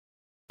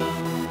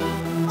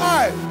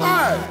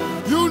Hey,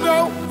 you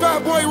know,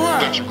 fat boy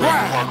ride.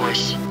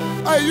 Progress.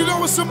 Hey, you know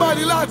when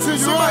somebody lied to you,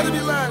 somebody be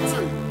lying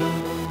to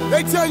you.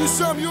 They tell you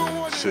something you don't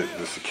want to hear. Shit,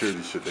 the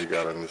security shit they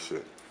got on this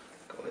shit.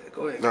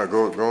 Go ahead. Nah,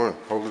 go on.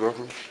 Hold it off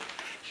me.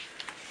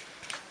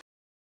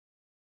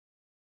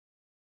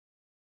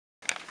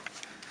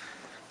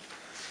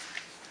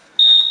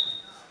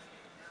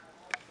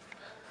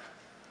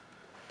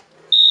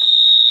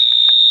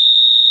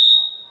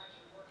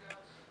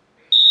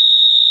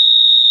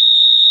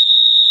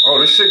 Oh,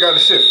 this shit got the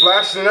shit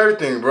flashing and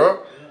everything,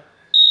 bro.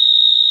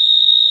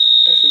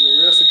 That's in the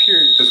real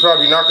security. It's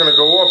probably not gonna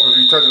go off if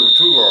you touch it for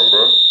too long,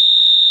 bro.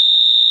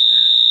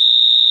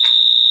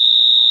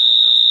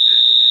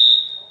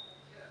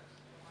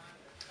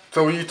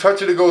 So when you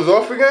touch it, it goes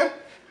off again?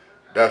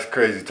 That's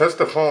crazy. Touch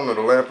the phone or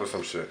the lamp or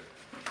some shit.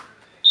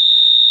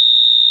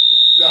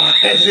 Nah,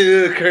 that shit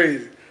is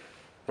crazy.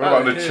 What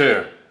about the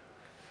chair?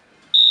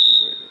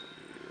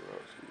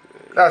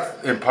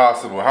 That's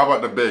impossible. How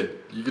about the bed?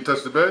 You can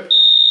touch the bed?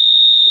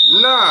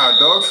 Nah,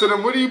 dog. So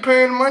then what are you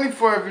paying money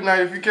for every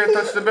night if you can't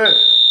touch the bed?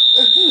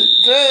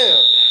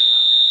 Damn.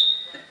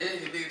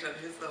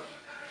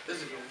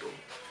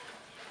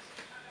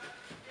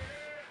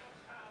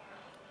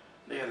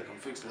 They gotta come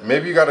fix that.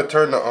 Maybe you gotta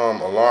turn the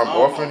alarm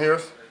off in here.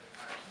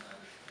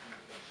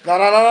 No.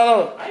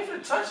 I ain't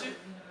finna touch it.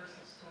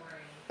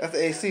 That's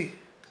the AC.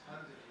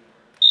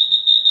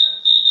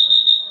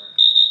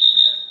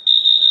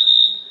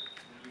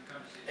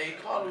 Hey,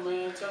 call him,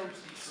 man. Tell him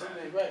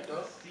something ain't right,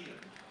 dog.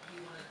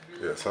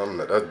 Yeah, something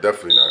that's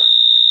definitely not.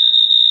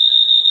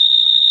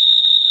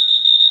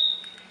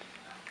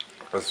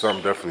 That's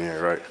something definitely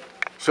ain't right.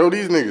 Show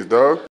these niggas,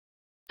 dog.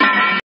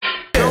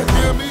 Don't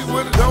kill me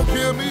with it, don't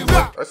kill me with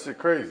it. That shit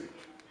crazy.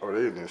 Oh,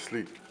 they didn't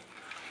sleep.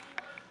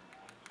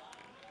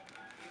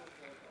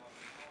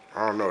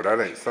 I don't know, that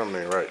ain't,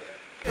 something ain't right.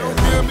 Don't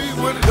kill me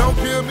with it, don't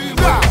kill me with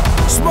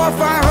it. Smart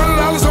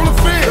 $500 on the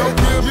field. Don't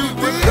kill me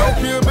with it, don't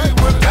kill me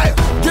with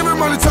it. Give me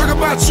money, talk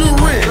about you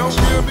rich. Don't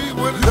kill me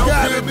with it, don't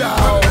kill me with it.